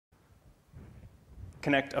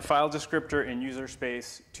connect a file descriptor in user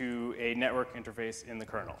space to a network interface in the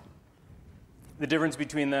kernel. The difference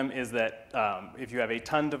between them is that if you have a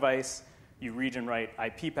ton device, you read and write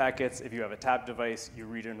IP packets. If you have a tab device, you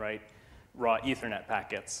read and write raw Ethernet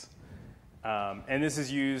packets. And this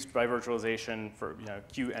is used by virtualization for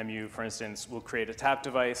QEMU, for instance, will create a tab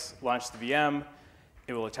device, launch the VM.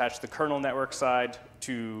 It will attach the kernel network side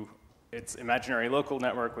to its imaginary local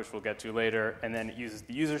network, which we'll get to later, and then it uses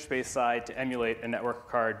the user space side to emulate a network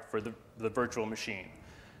card for the virtual machine.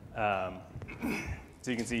 So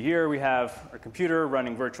you can see here we have our computer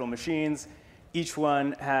running virtual machines. Each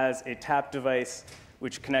one has a tap device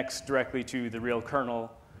which connects directly to the real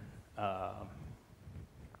kernel. And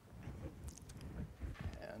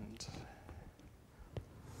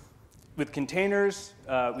with containers,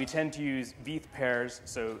 we tend to use veth pairs.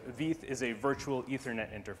 So veth is a virtual Ethernet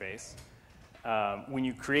interface. When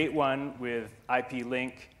you create one with IP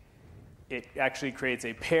link, it actually creates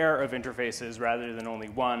a pair of interfaces rather than only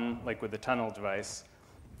one, like with the tunnel device.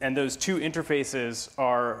 And those two interfaces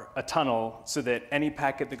are a tunnel so that any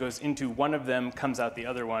packet that goes into one of them comes out the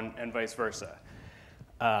other one and vice versa.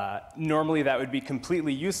 Normally that would be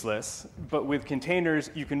completely useless, but with containers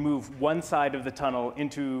you can move one side of the tunnel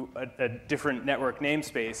into a different network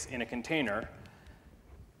namespace in a container,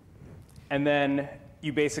 and then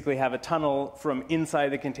you basically have a tunnel from inside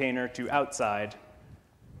the container to outside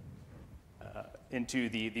into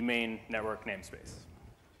the main network namespace.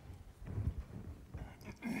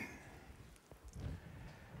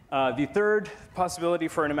 The third possibility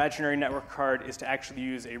for an imaginary network card is to actually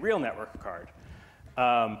use a real network card.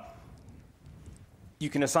 You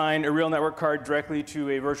can assign a real network card directly to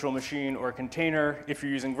a virtual machine or container. If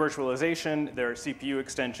you're using virtualization, there are CPU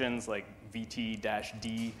extensions like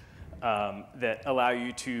vt-d that allow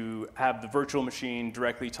you to have the virtual machine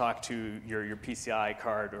directly talk to your PCI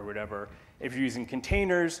card or whatever. If you're using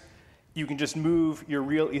containers, you can just move your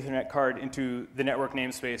real Ethernet card into the network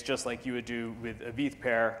namespace just like you would do with a veth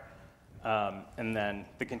pair, and then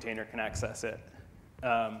the container can access it.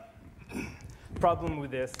 The problem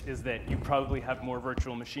with this is that you probably have more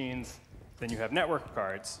virtual machines than you have network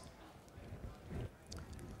cards.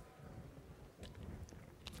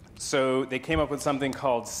 So they came up with something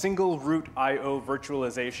called single root I/O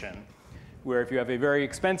virtualization, where if you have a very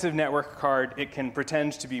expensive network card, it can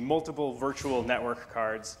pretend to be multiple virtual network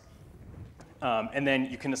cards. And then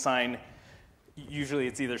you can assign, usually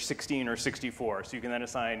it's either 16 or 64. So you can then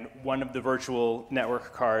assign one of the virtual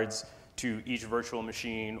network cards to each virtual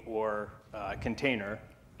machine or container.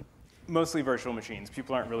 Mostly virtual machines.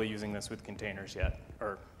 People aren't really using this with containers yet,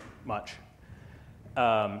 or much.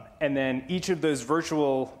 And then each of those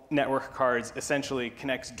virtual network cards essentially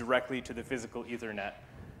connects directly to the physical Ethernet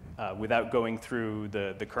without going through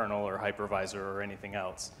the kernel or hypervisor or anything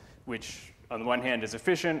else, which on the one hand is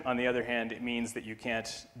efficient. On the other hand, it means that you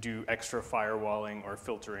can't do extra firewalling or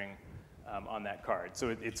filtering on that card. So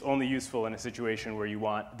it's only useful in a situation where you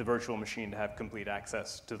want the virtual machine to have complete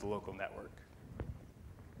access to the local network.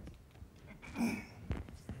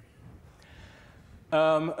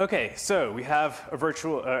 OK, so we have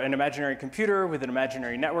an imaginary computer with an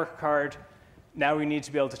imaginary network card. Now we need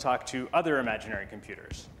to be able to talk to other imaginary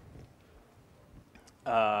computers.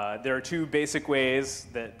 There are two basic ways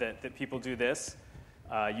that people do this,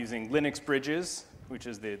 using Linux bridges, which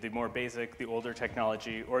is the more basic, the older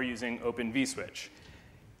technology, or using vSwitch.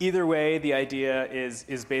 Either way, the idea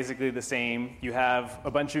is basically the same. You have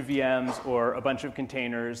a bunch of VMs or a bunch of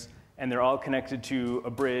containers, and they're all connected to a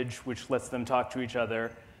bridge, which lets them talk to each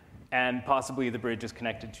other, and possibly the bridge is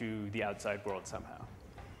connected to the outside world somehow.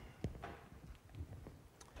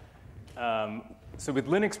 So with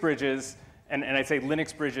Linux bridges, and I say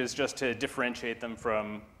Linux bridges just to differentiate them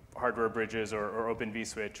from hardware bridges or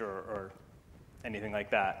vSwitch or anything like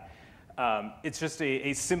that. It's just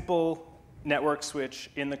a simple network switch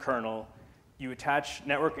in the kernel. You attach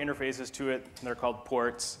network interfaces to it. They're called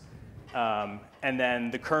ports. And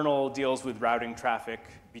then the kernel deals with routing traffic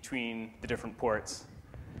between the different ports.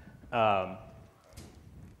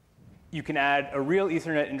 You can add a real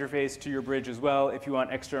Ethernet interface to your bridge as well if you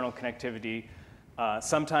want external connectivity.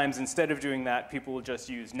 Sometimes, instead of doing that, people will just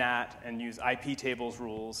use NAT and use IP tables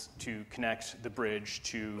rules to connect the bridge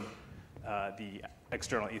to the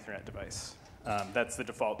external Ethernet device. That's the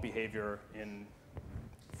default behavior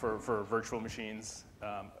for virtual machines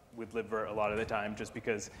with libvirt a lot of the time, just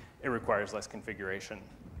because it requires less configuration.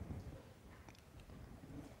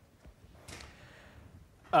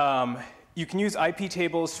 You can use IP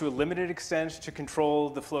tables to a limited extent to control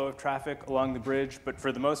the flow of traffic along the bridge, but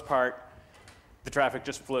for the most part, the traffic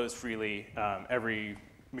just flows freely. Every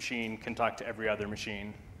machine can talk to every other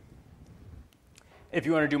machine. If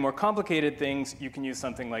you want to do more complicated things, you can use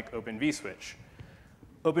something like vSwitch.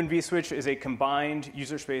 vSwitch is a combined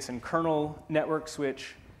user space and kernel network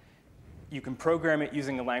switch. You can program it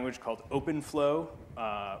using a language called OpenFlow,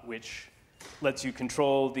 which lets you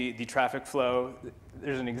control the traffic flow.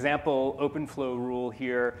 There's an example OpenFlow rule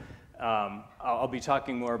here. I'll be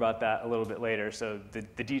talking more about that a little bit later, so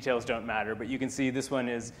the details don't matter. But you can see this one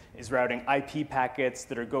is routing IP packets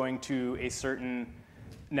that are going to a certain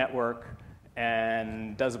network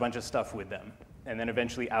and does a bunch of stuff with them, and then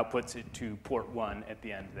eventually outputs it to port 1 at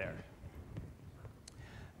the end there.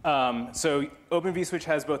 So vSwitch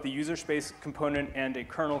has both the user space component and a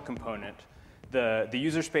kernel component. The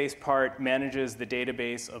user space part manages the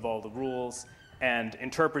database of all the rules and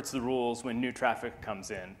interprets the rules when new traffic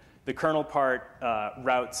comes in. The kernel part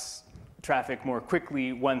routes traffic more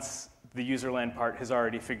quickly once the userland part has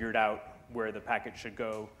already figured out where the packet should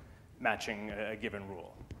go, matching a given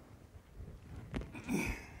rule.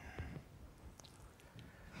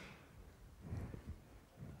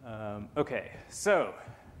 OK, so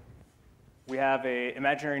we have an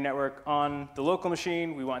imaginary network on the local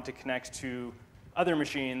machine. We want to connect to other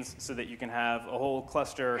machines so that you can have a whole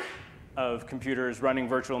cluster of computers running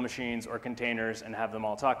virtual machines or containers and have them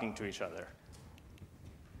all talking to each other.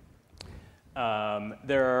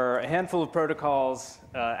 There are a handful of protocols.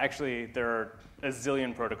 Actually, there are a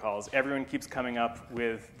zillion protocols. Everyone keeps coming up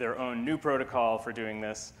with their own new protocol for doing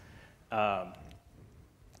this.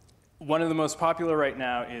 One of the most popular right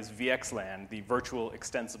now is VXLAN, the Virtual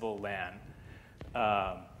Extensible LAN.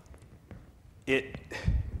 It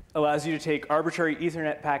allows you to take arbitrary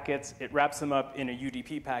Ethernet packets, it wraps them up in a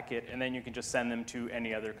UDP packet, and then you can just send them to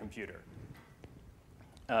any other computer.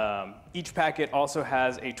 Each packet also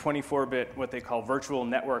has a 24-bit, what they call virtual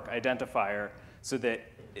network identifier, so that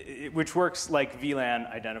which works like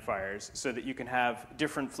VLAN identifiers, so that you can have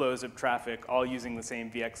different flows of traffic all using the same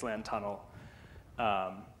VXLAN tunnel.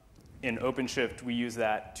 In OpenShift, we use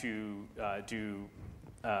that to do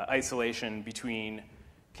isolation between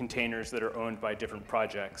containers that are owned by different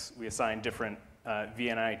projects. We assign different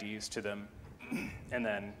VNIDs to them, and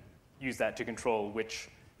then use that to control which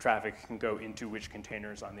traffic can go into which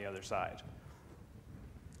containers on the other side.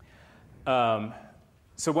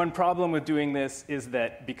 So one problem with doing this is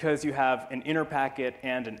that because you have an inner packet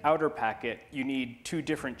and an outer packet, you need two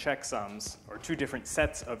different checksums, or two different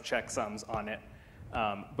sets of checksums on it,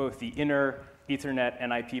 both the inner Ethernet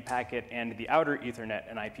and IP packet and the outer Ethernet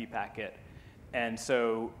and IP packet. And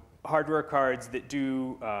so hardware cards that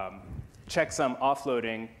do checksum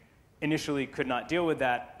offloading initially could not deal with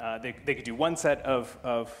that. They could do one set of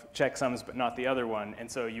checksums, but not the other one. And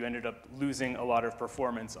so you ended up losing a lot of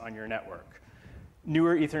performance on your network.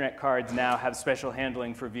 Newer Ethernet cards now have special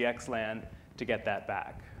handling for VXLAN to get that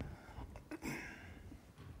back.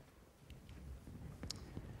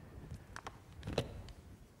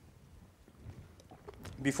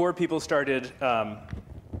 Before people started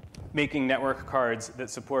making network cards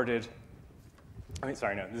that supported,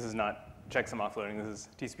 sorry, no, this is not checksum offloading, this is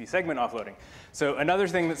TCP segment offloading. So another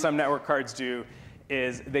thing that some network cards do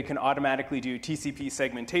is they can automatically do TCP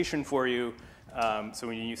segmentation for you. So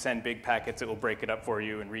when you send big packets, it will break it up for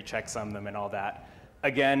you and rechecksum them and all that.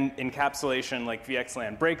 Again, encapsulation like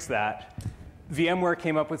VXLAN breaks that. VMware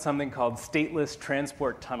came up with something called stateless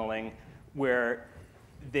transport tunneling, where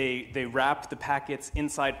they wrap the packets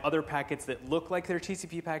inside other packets that look like they're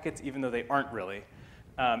TCP packets, even though they aren't really.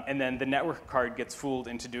 And then the network card gets fooled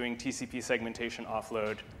into doing TCP segmentation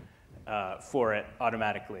offload for it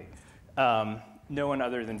automatically. No one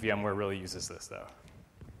other than VMware really uses this, though.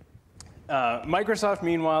 Microsoft,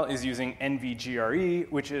 meanwhile, is using NVGRE,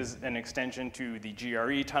 which is an extension to the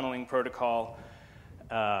GRE tunneling protocol.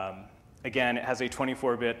 Again, it has a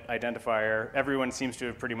 24-bit identifier. Everyone seems to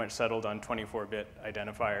have pretty much settled on 24-bit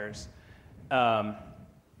identifiers.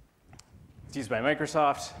 It's used by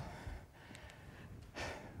Microsoft.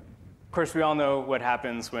 Of course, we all know what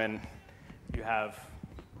happens when you have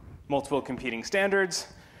multiple competing standards.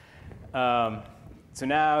 So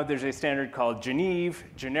now there's a standard called Geneve,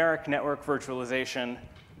 Generic Network Virtualization,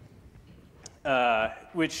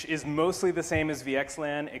 which is mostly the same as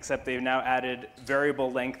VXLAN, except they've now added variable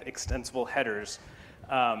length extensible headers.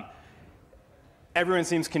 Everyone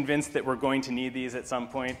seems convinced that we're going to need these at some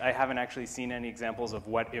point. I haven't actually seen any examples of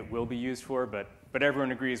what it will be used for, but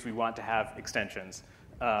everyone agrees we want to have extensions.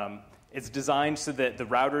 It's designed so that the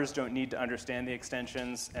routers don't need to understand the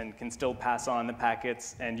extensions and can still pass on the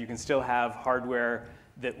packets, and you can still have hardware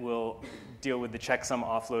that will deal with the checksum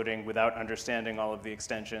offloading without understanding all of the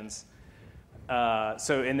extensions.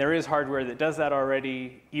 And there is hardware that does that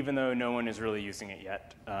already, even though no one is really using it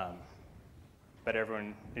yet. but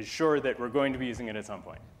everyone is sure that we're going to be using it at some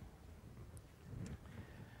point.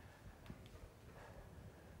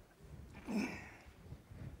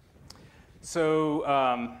 So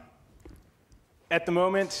at the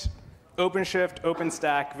moment, OpenShift,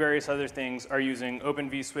 OpenStack, various other things are using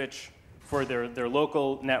vSwitch for their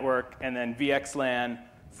local network, and then VXLAN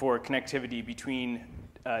for connectivity between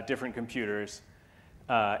different computers.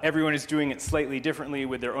 Everyone is doing it slightly differently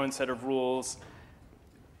with their own set of rules.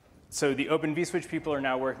 So the vSwitch people are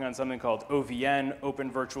now working on something called OVN,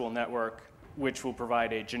 Open Virtual Network, which will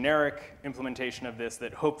provide a generic implementation of this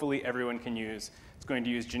that hopefully everyone can use. It's going to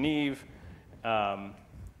use Geneve. I'm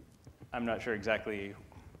not sure exactly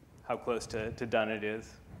how close to done it is.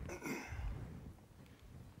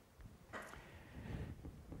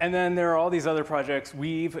 And then there are all these other projects.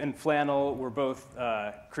 Weave and Flannel were both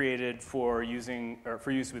created for use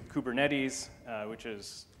with Kubernetes, which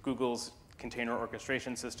is Google's container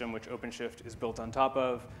orchestration system, which OpenShift is built on top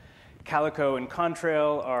of. Calico and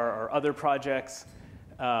Contrail are other projects.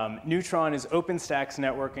 Neutron is OpenStack's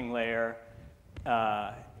networking layer.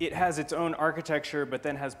 It has its own architecture, but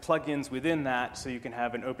then has plugins within that, so you can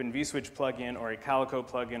have an vSwitch plugin, or a Calico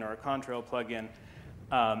plugin, or a Contrail plugin.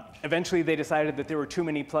 Eventually, they decided that there were too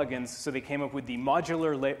many plugins, so they came up with the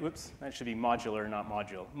modular that should be modular, not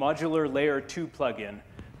module. Modular Layer 2 plugin,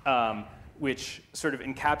 which sort of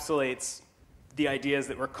encapsulates the ideas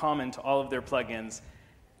that were common to all of their plugins,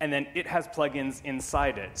 and then it has plugins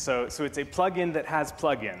inside it. So it's a plugin that has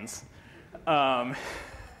plugins.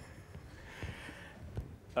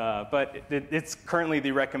 But it's currently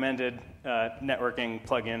the recommended networking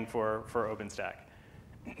plugin for OpenStack.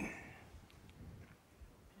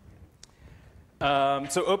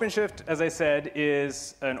 So OpenShift, as I said,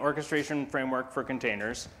 is an orchestration framework for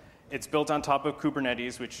containers. It's built on top of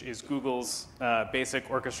Kubernetes, which is Google's basic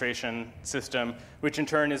orchestration system, which in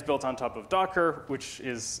turn is built on top of Docker, which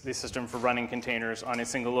is the system for running containers on a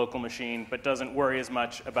single local machine, but doesn't worry as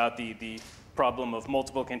much about the problem of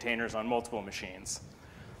multiple containers on multiple machines.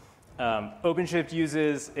 OpenShift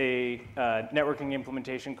uses a networking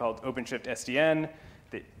implementation called OpenShift SDN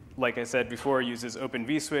that, like I said before, uses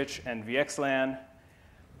vSwitch and VXLAN.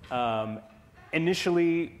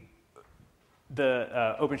 Initially,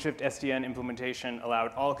 the OpenShift SDN implementation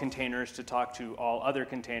allowed all containers to talk to all other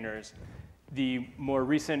containers. The more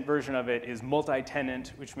recent version of it is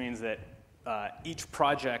multi-tenant, which means that each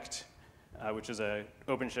project, which is an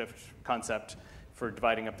OpenShift concept for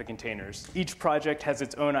dividing up the containers, each project has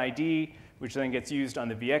its own ID, which then gets used on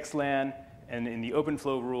the VXLAN and in the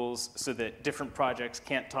OpenFlow rules, so that different projects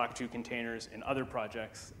can't talk to containers in other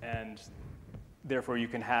projects, and therefore you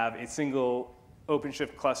can have a single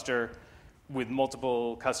OpenShift cluster with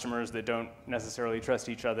multiple customers that don't necessarily trust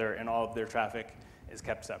each other, and all of their traffic is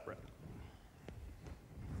kept separate.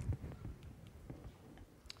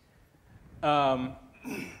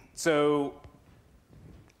 So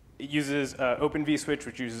it uses vSwitch,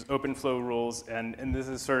 which uses OpenFlow rules, and this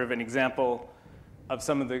is sort of an example of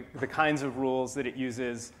some of the kinds of rules that it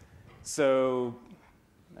uses. So,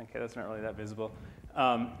 okay, that's not really that visible.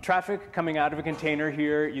 Traffic coming out of a container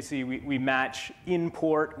here, you see we match in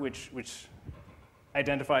port, which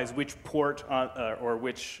identifies which port or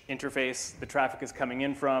which interface the traffic is coming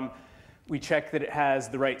in from. We check that it has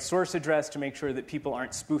the right source address to make sure that people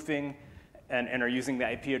aren't spoofing and are using the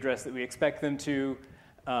IP address that we expect them to.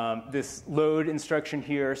 This load instruction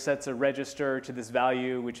here sets a register to this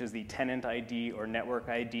value, which is the tenant ID or network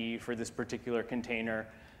ID for this particular container.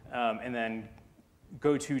 And then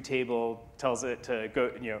go-to table tells it to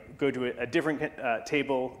go to a different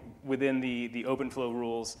table within the OpenFlow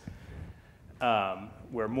rules,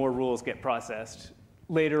 where more rules get processed.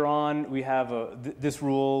 Later on, we have this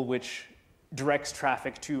rule which directs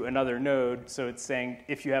traffic to another node. So it's saying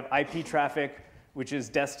if you have IP traffic which is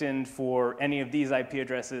destined for any of these IP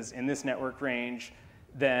addresses in this network range,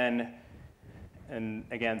 then, and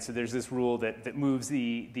again, so there's this rule that moves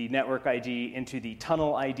the network ID into the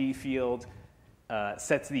tunnel ID field,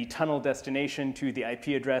 sets the tunnel destination to the IP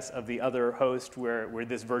address of the other host where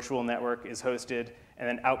this virtual network is hosted, and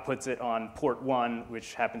then outputs it on port 1,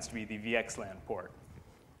 which happens to be the VXLAN port.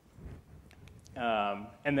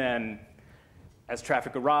 And then as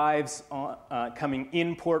traffic arrives coming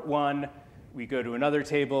in port 1, we go to another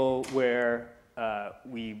table where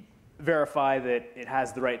we verify that it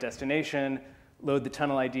has the right destination, load the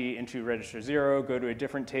tunnel ID into register 0, go to a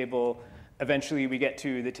different table. Eventually, we get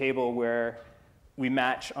to the table where we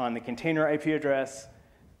match on the container IP address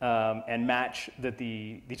and match that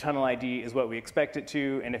the tunnel ID is what we expect it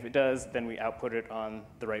to. And if it does, then we output it on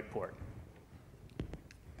the right port.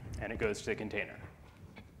 And it goes to the container.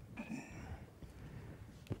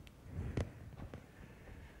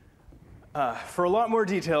 For a lot more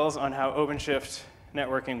details on how OpenShift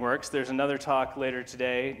networking works, there's another talk later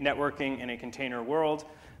today, Networking in a Container World.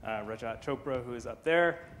 Rajat Chopra, who is up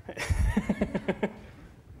there.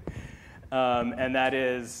 And that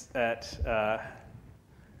is at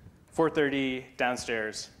 4:30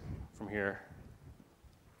 downstairs from here.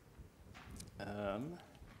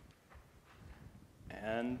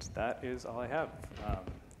 And that is all I have.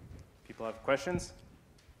 People have questions?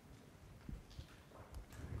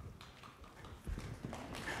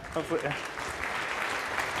 Hopefully.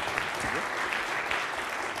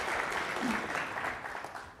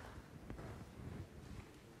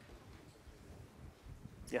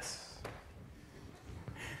 Yes.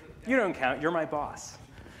 You don't count. You're my boss.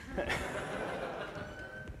 Is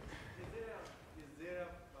there a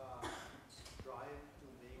drive to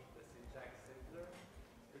make the syntax simpler?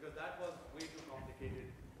 Because that was way too complicated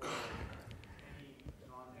for any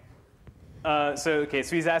non-expert. So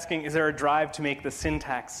he's asking, is there a drive to make the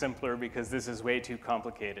syntax simpler because this is way too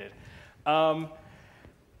complicated?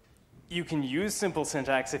 You can use simple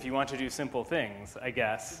syntax if you want to do simple things, I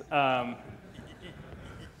guess.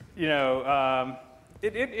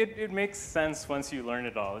 It makes sense once you learn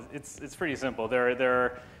it all. It's pretty simple.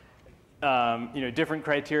 There are different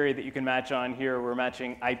criteria that you can match on here. We're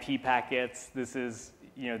matching IP packets. This is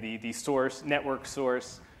the source, network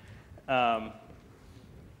source.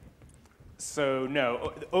 So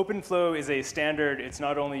no, OpenFlow is a standard. It's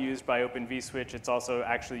not only used by OpenVSwitch, it's also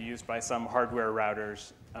actually used by some hardware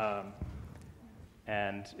routers.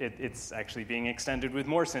 And it's actually being extended with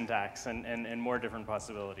more syntax and more different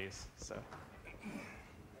possibilities. So,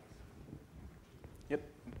 yep.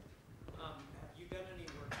 Have you done any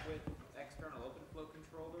work with external OpenFlow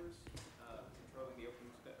controllers, controlling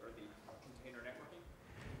the container networking?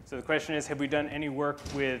 So the question is, have we done any work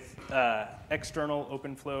with external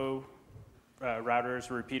OpenFlow routers,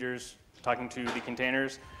 repeaters, talking to the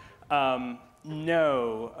containers?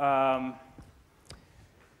 No.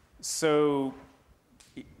 So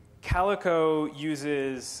Calico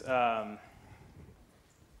uses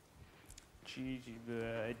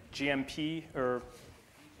GMP or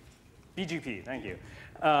BGP, thank you,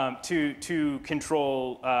 to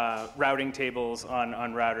control routing tables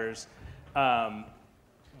on routers.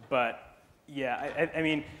 But yeah, I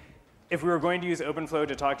mean, if we were going to use OpenFlow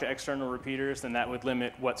to talk to external repeaters, then that would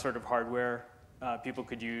limit what sort of hardware people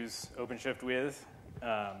could use OpenShift with.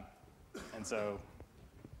 And so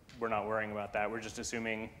we're not worrying about that. We're just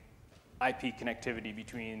assuming IP connectivity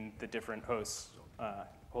between the different hosts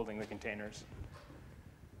holding the containers.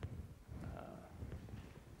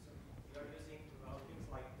 So you're using things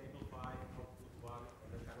like table 5, output 1,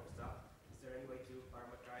 and that kind of stuff. Is there any way to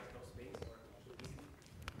parameterize those things or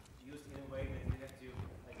use it in a way that you have to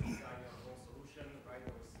design your whole solution, write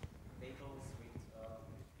those tables with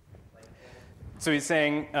So he's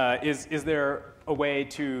saying, is there a way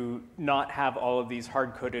to not have all of these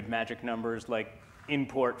hard-coded magic numbers like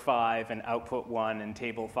import 5 and output 1 and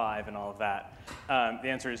table 5 and all of that? The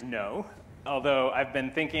answer is no. Although I've been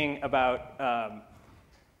thinking about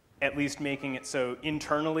at least making it so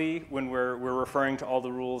internally, when we're referring to all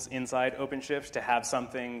the rules inside OpenShift, to have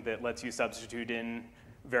something that lets you substitute in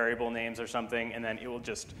variable names or something, and then it will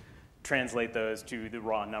just translate those to the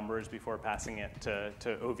raw numbers before passing it to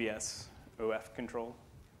OVS OF control.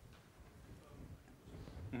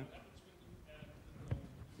 Mm-hmm.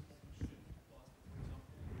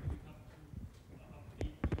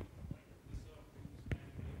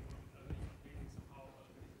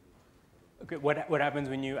 Okay, what happens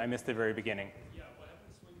when you, I missed the very beginning. Yeah, what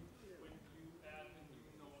happens when you add a new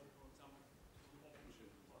node, for example, to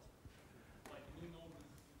OpenShift cluster? Like new node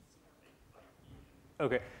is IP.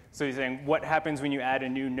 Okay, so you're saying what happens when you add a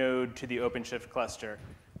new node to the OpenShift cluster?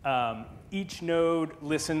 Each node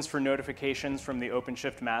listens for notifications from the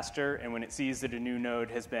OpenShift master, and when it sees that a new node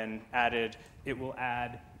has been added, it will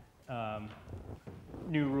add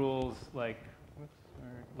new rules like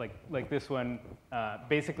this one.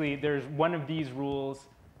 Basically, there's one of these rules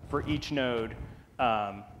for each node,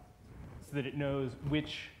 so that it knows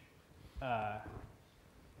which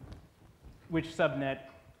subnet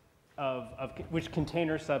which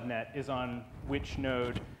container subnet is on which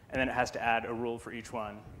node, and then it has to add a rule for each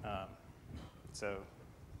one.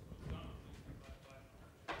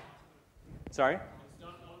 Sorry? It's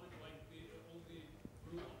done all the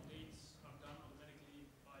rule updates are done automatically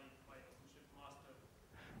by OpenShift master.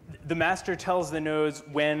 The master tells the nodes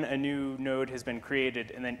when a new node has been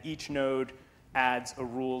created, and then each node adds a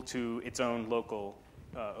rule to its own local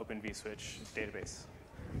OpenVSwitch database.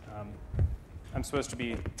 I'm supposed to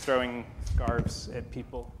be throwing scarves at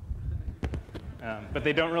people. But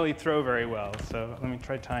they don't really throw very well, so let me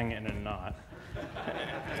try tying it in a knot. We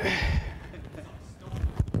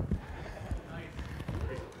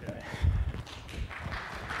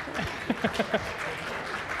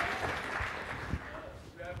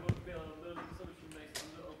have built a solution based on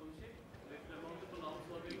the OpenShift with the multiple nodes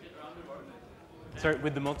located around the world. Sorry,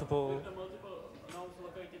 with the multiple... With the multiple nodes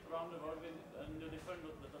located around the world in the different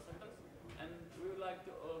data centers. And we would like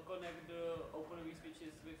to connect the Open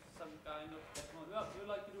vSwitches with some kind of technology. We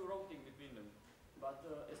would like to do routing between them, but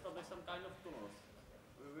establish some kind of tunnels.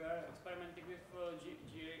 We are experimenting with GRI,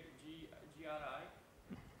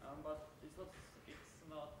 but it's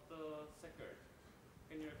not secured.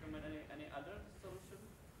 Can you recommend any other solution?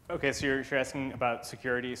 Okay, so you're asking about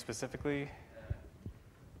security specifically?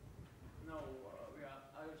 No,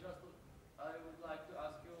 I would like to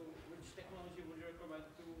ask you which technology would you recommend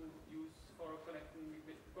to use for connecting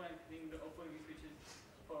the Open vSwitches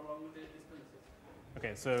for long distances?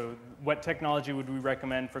 Okay, so what technology would we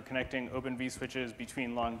recommend for connecting Open vSwitches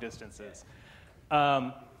between long distances?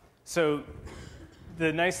 So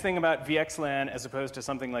the nice thing about VXLAN as opposed to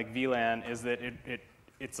something like VLAN is that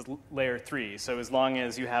it's a layer 3. So as long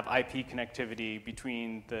as you have IP connectivity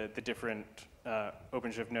between the different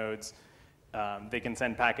OpenShift nodes, they can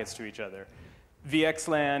send packets to each other.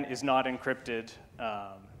 VXLAN is not encrypted.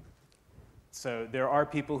 So there are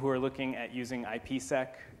people who are looking at using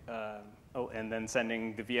IPsec and then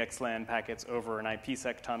sending the VXLAN packets over an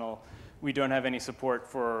IPsec tunnel. We don't have any support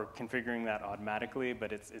for configuring that automatically,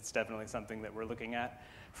 but it's definitely something that we're looking at.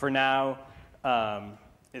 For now,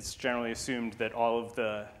 it's generally assumed that all of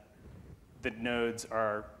the nodes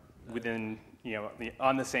are within,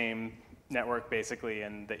 on the same network basically,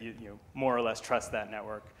 and that you more or less trust that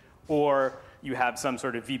network. Or you have some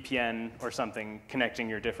sort of VPN or something connecting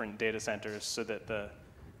your different data centers so that the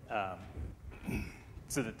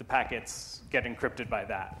packets get encrypted by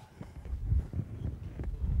that.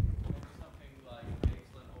 Something like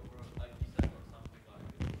VXLAN over IPsec or something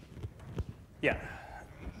like it. Yeah.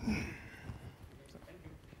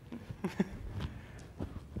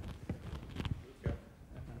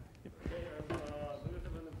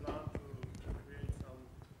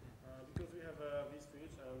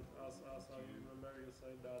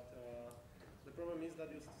 The problem is that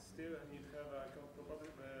you still need to have a properly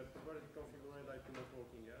configured IP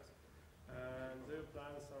networking, yes? And do you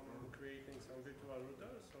plan creating some virtual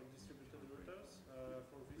routers or distributed routers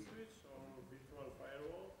for vSwitch or virtual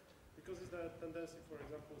firewall? Because it's the tendency, for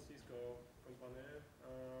example, Cisco company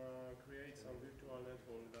create some virtual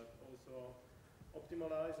network that also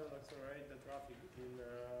optimize and accelerate the traffic between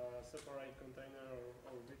separate container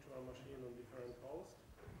or virtual machine on different hosts,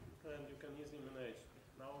 and you can easily manage.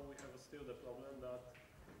 Now we have still the problem that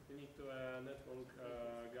you need to a network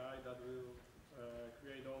guy that will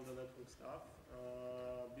create all the network stuff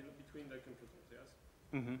between the computers, yes?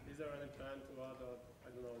 Mm-hmm. Is there any plan to add,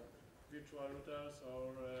 I don't know, virtual routers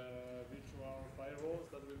or virtual firewalls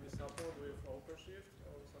that will be supported with OpenShift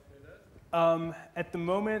or something like that? At the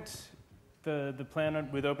moment, the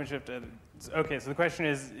plan with OpenShift, okay, so the question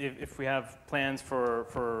is if we have plans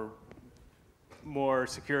for more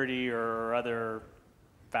security or other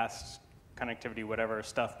fast connectivity, whatever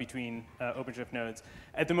stuff between OpenShift nodes.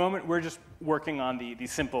 At the moment, we're just working on the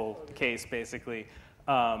simple case, basically.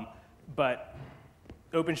 But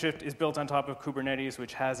OpenShift is built on top of Kubernetes,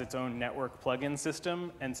 which has its own network plugin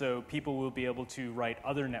system. And so people will be able to write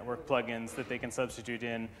other network plugins that they can substitute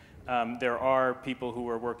in. There are people who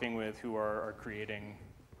we're working with who are creating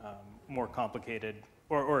more complicated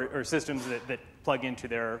or systems that plug into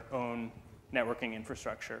their own networking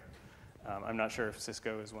infrastructure. I'm not sure if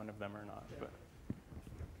Cisco is one of them or not. But.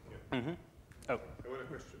 Yeah. Mm-hmm. Oh. I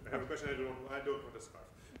have a question. I don't want to start.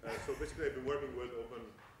 So basically, I've been working with Open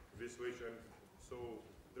vSwitch, and so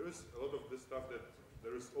there is a lot of this stuff that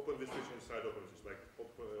there is Open vSwitch inside OpenShift, like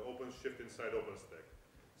OpenShift inside OpenStack.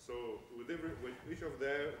 So with each of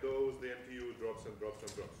those, the MTU drops and drops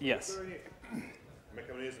and drops. Yes. Is there any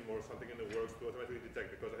mechanism or something in the works to automatically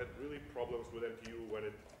detect? Because I had really problems with MTU when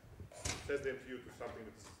it sets the MTU to something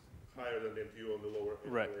that's higher than the MTU on the lower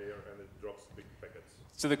layer, and it drops big packets.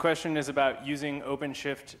 So the question is about using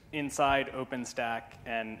OpenShift inside OpenStack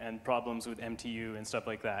and problems with MTU and stuff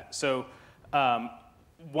like that. So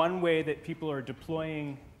one way that people are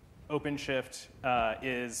deploying OpenShift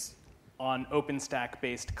is on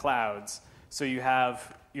OpenStack-based clouds. So you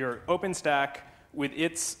have your OpenStack with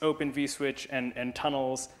its Open vSwitch and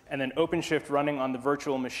tunnels, and then OpenShift running on the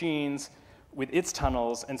virtual machines with its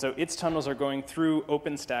tunnels, and so its tunnels are going through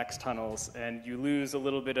OpenStack's tunnels, and you lose a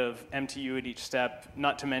little bit of MTU at each step,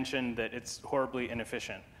 not to mention that it's horribly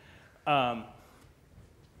inefficient.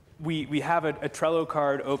 we have a Trello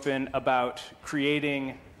card open about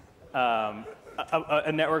creating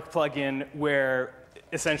a network plugin where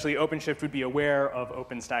essentially OpenShift would be aware of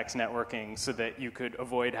OpenStack's networking so that you could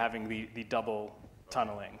avoid having the double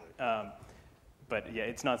tunneling. But yeah,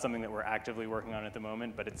 it's not something that we're actively working on at the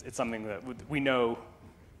moment, but it's something that we know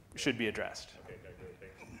should be addressed. Okay, great,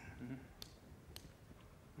 thanks.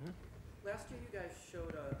 Last year, you guys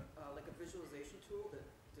showed like a visualization tool that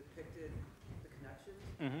depicted the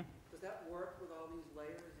connections. Does that work with all these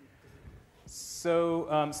layers? And So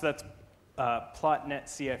that's plotnet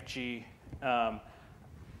CFG.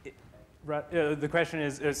 The question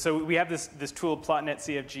is, so we have this tool, plotnet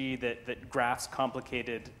CFG, that graphs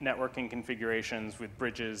complicated networking configurations with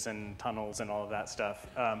bridges and tunnels and all of that stuff.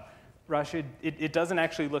 Rashid, it doesn't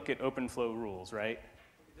actually look at OpenFlow rules, right?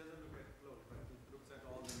 It doesn't look at flow, but it looks at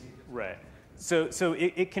all the major. Right. So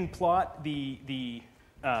it can plot the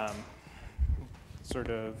sort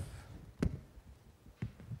of.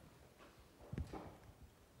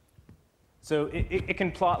 So it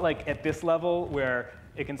can plot like at this level where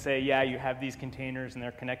it can say, yeah, you have these containers and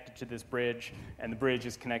they're connected to this bridge, and the bridge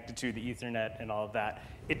is connected to the Ethernet and all of that.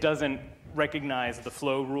 It doesn't recognize the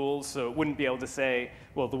flow rules, so it wouldn't be able to say,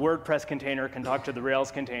 well, the WordPress container can talk to the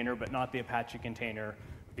Rails container, but not the Apache container,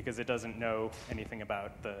 because it doesn't know anything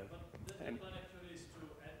about the. But the plan actually is to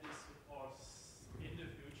add these supports in the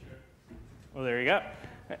future. Well, there you go.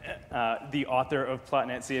 The author of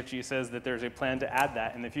plotnet CFG says that there's a plan to add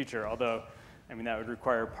that in the future, although, I mean, that would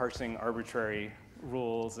require parsing arbitrary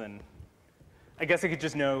rules, and I guess I could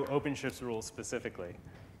just know OpenShift's rules specifically.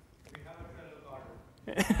 We have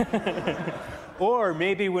a Trello card. Or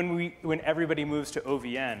maybe when everybody moves to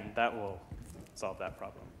OVN, that will solve that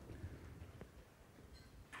problem.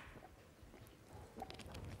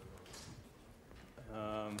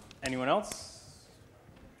 Anyone else?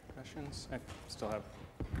 Questions? I still have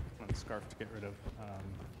one scarf to get rid of.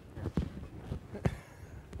 Here.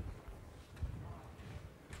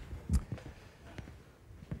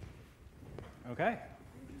 Okay.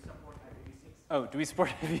 Oh, do we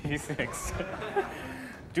support IPv6?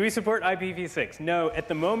 Do we support IPv6? No, at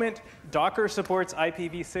the moment, Docker supports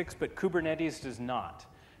IPv6, but Kubernetes does not.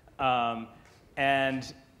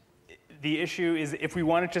 And the issue is if we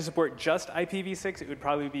wanted to support just IPv6, it would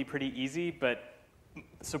probably be pretty easy, but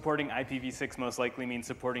supporting IPv6 most likely means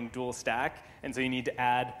supporting dual stack, and so you need to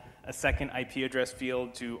add a second IP address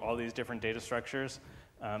field to all these different data structures.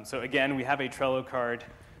 So again, we have a Trello card.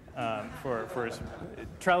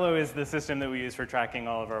 Trello is the system that we use for tracking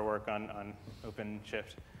all of our work on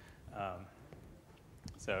OpenShift.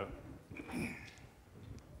 So,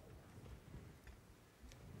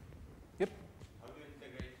 yep. How do you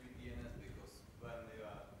integrate with DNS? Because when you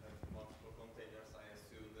have multiple containers, I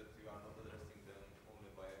assume that you are not addressing them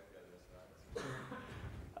only by IP address,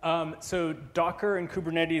 right? So Docker and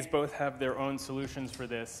Kubernetes both have their own solutions for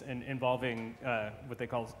this, involving what they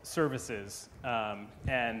call services.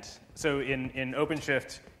 And so in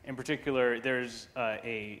OpenShift, in particular, there's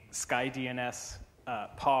a SkyDNS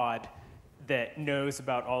pod that knows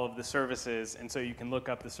about all of the services, and so you can look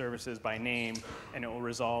up the services by name, and it will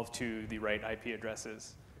resolve to the right IP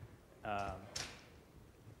addresses.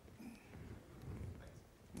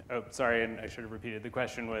 Oh, sorry, and I should have repeated. The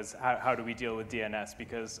question was, how do we deal with DNS?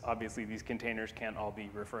 Because obviously these containers can't all be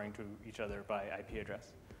referring to each other by IP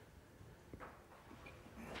address.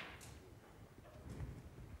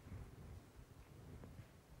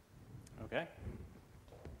 Okay,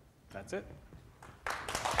 that's it.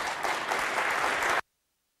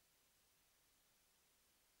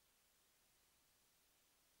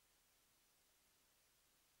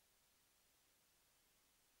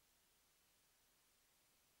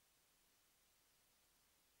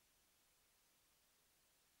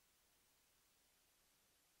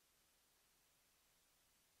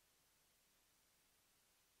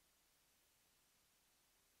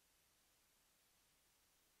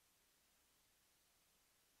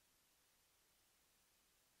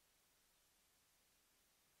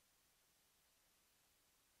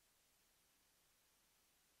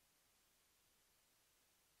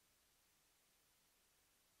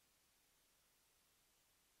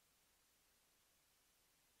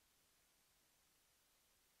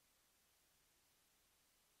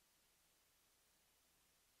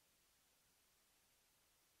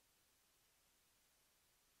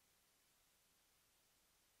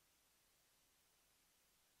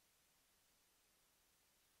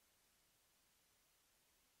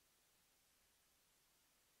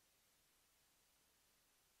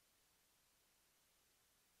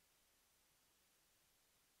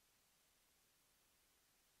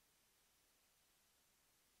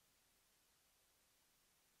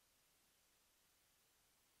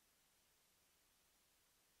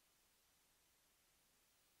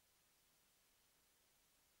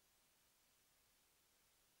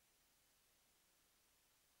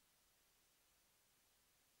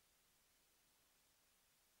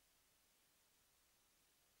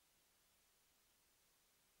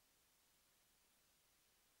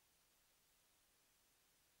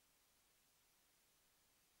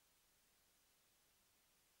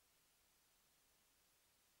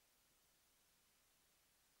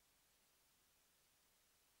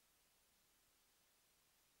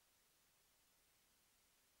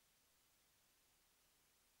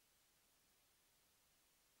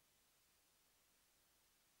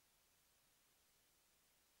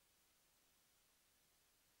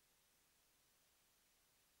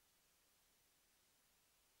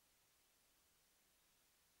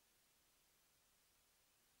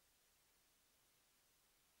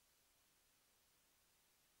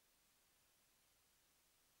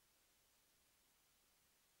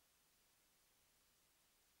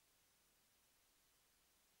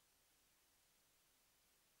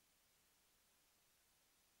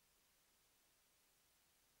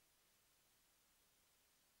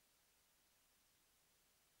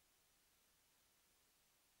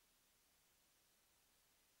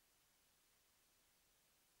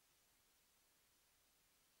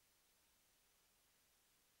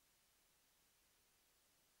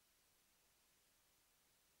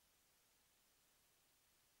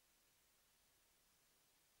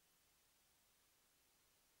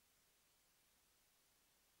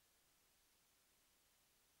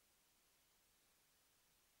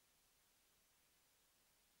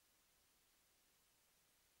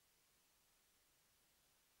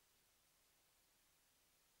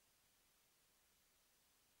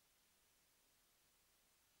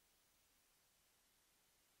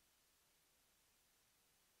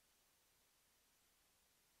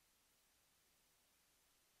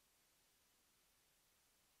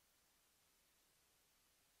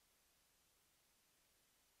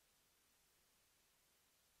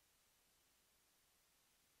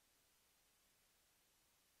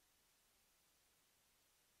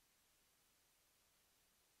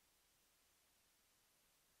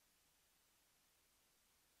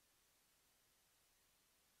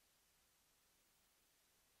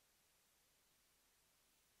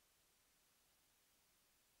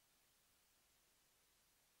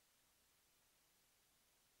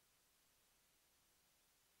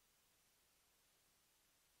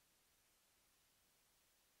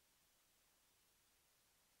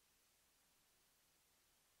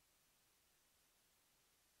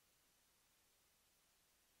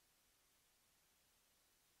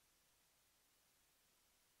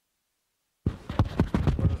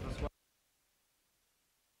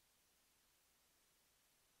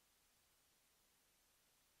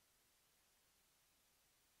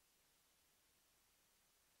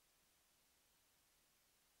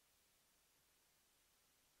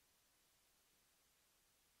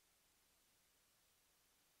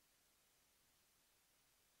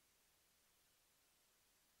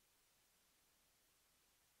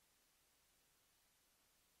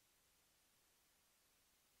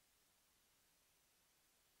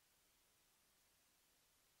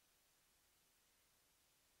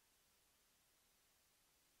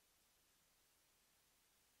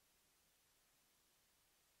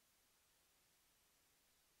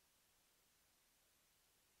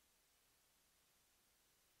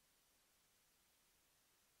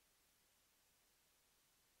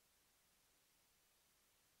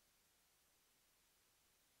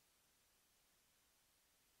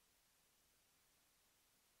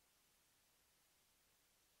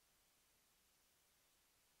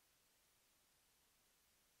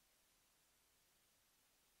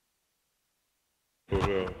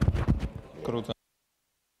 will.